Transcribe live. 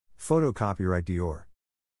Photo copyright Dior.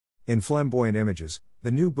 In Flamboyant Images, the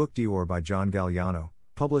new book Dior by John Galliano,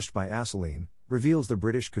 published by Assouline, reveals the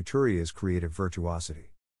British couturier's creative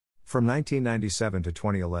virtuosity. From 1997 to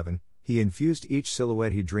 2011, he infused each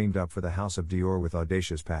silhouette he dreamed up for the House of Dior with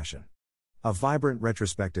audacious passion. A vibrant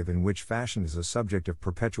retrospective in which fashion is a subject of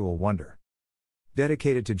perpetual wonder.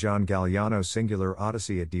 Dedicated to John Galliano's singular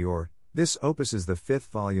odyssey at Dior, this opus is the fifth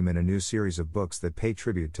volume in a new series of books that pay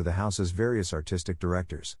tribute to the house's various artistic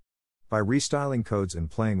directors. By restyling codes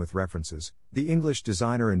and playing with references, the English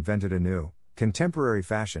designer invented a new, contemporary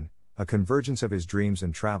fashion, a convergence of his dreams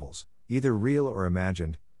and travels, either real or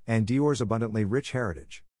imagined, and Dior's abundantly rich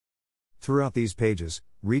heritage. Throughout these pages,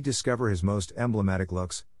 rediscover his most emblematic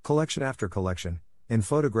looks, collection after collection, in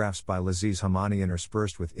photographs by Laziz Hamani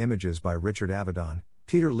interspersed with images by Richard Avedon,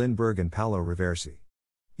 Peter Lindbergh and Paolo Reversi.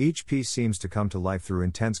 Each piece seems to come to life through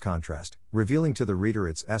intense contrast, revealing to the reader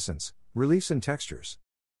its essence, reliefs and textures.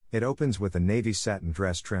 It opens with a navy satin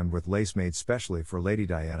dress trimmed with lace made specially for Lady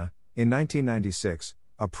Diana, in 1996,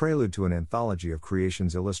 a prelude to an anthology of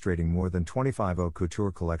creations illustrating more than 25 haute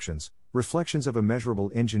couture collections, reflections of immeasurable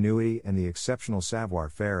ingenuity and the exceptional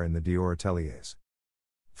savoir-faire in the Dior ateliers.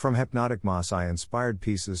 From hypnotic Maasai-inspired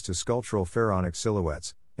pieces to sculptural pharaonic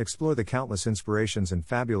silhouettes, explore the countless inspirations and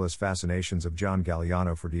fabulous fascinations of John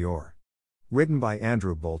Galliano for Dior. Written by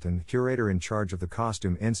Andrew Bolton, curator in charge of the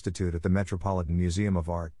Costume Institute at the Metropolitan Museum of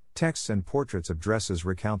Art, texts and portraits of dresses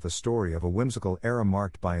recount the story of a whimsical era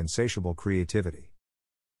marked by insatiable creativity.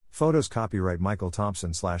 Photos copyright Michael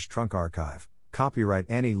Thompson /Trunk Archive, copyright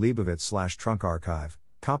Annie Leibovitz /Trunk Archive,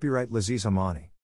 copyright Laziz Hamani.